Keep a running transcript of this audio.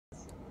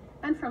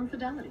And from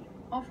Fidelity,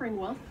 offering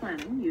wealth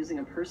planning using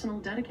a personal,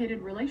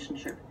 dedicated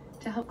relationship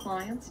to help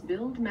clients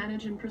build,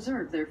 manage, and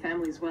preserve their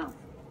family's wealth.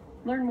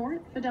 Learn more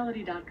at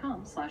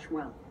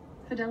fidelity.com/wealth.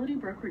 Fidelity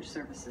Brokerage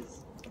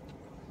Services.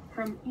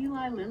 From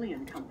Eli Lilly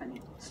and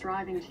Company,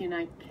 striving to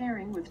unite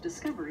caring with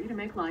discovery to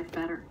make life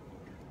better.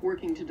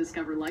 Working to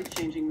discover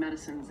life-changing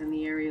medicines in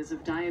the areas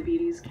of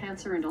diabetes,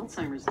 cancer, and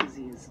Alzheimer's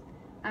disease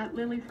at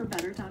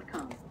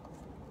lilyforbetter.com.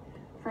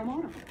 From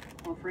Audible,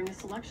 offering a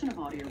selection of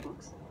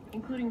audiobooks,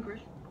 including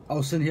I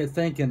was sitting here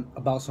thinking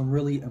about some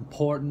really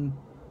important,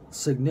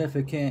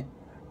 significant,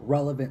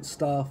 relevant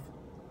stuff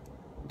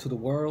to the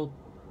world.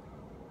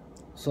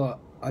 So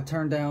I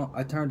turned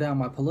down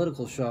my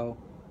political show,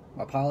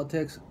 my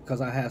politics,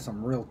 because I had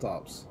some real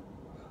thoughts,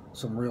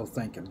 some real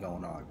thinking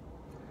going on.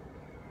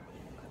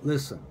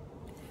 Listen,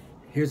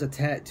 here's a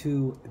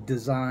tattoo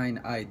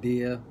design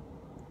idea.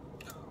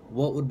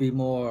 What would be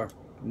more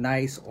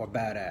nice or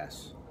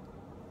badass?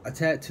 A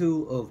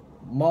tattoo of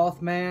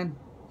MothMan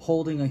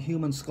holding a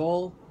human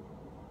skull,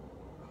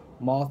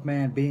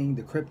 MothMan being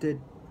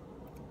decrypted,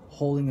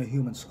 holding a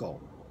human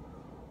skull,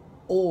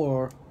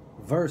 or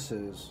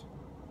versus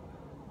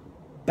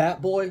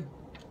BatBoy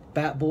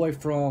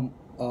from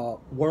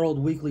World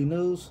Weekly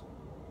News,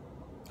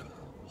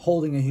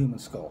 holding a human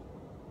skull.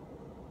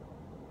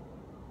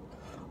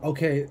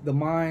 Okay, the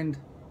mind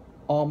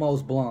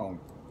almost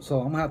blown. So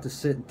I'm gonna have to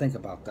sit and think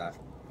about that.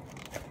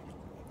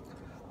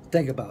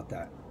 Think about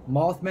that.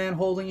 MothMan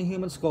holding a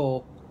human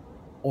skull,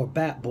 or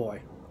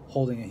BatBoy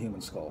holding a human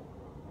skull,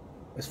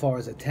 as far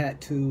as a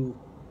tattoo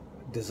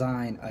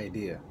design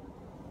idea.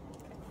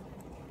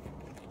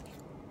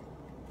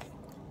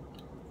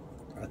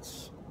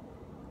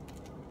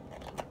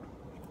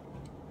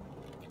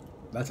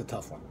 That's a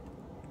tough one.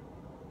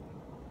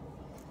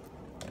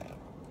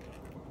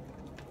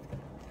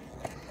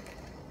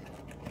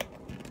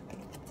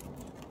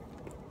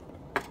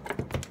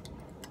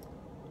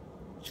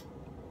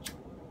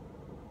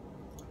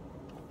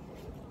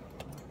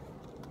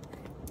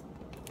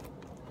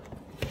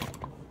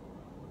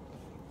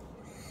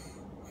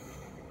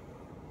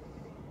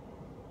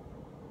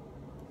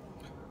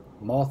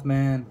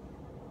 MothMan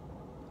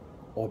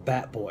or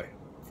BatBoy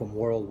from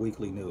World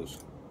Weekly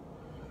News.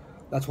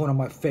 That's one of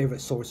my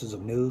favorite sources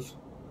of news.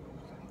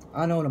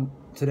 I know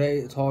today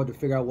it's hard to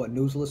figure out what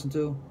news to listen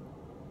to.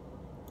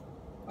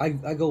 I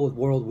go with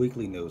World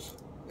Weekly News.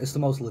 It's the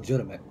most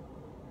legitimate,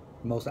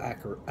 most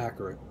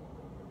accurate.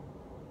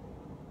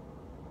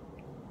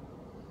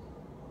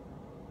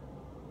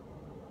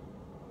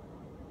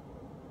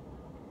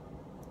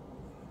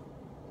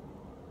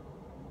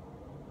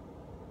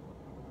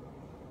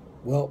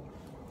 Well,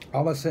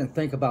 I'm gonna sit and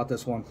think about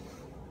this one.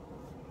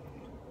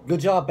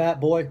 Good job,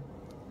 BatBoy.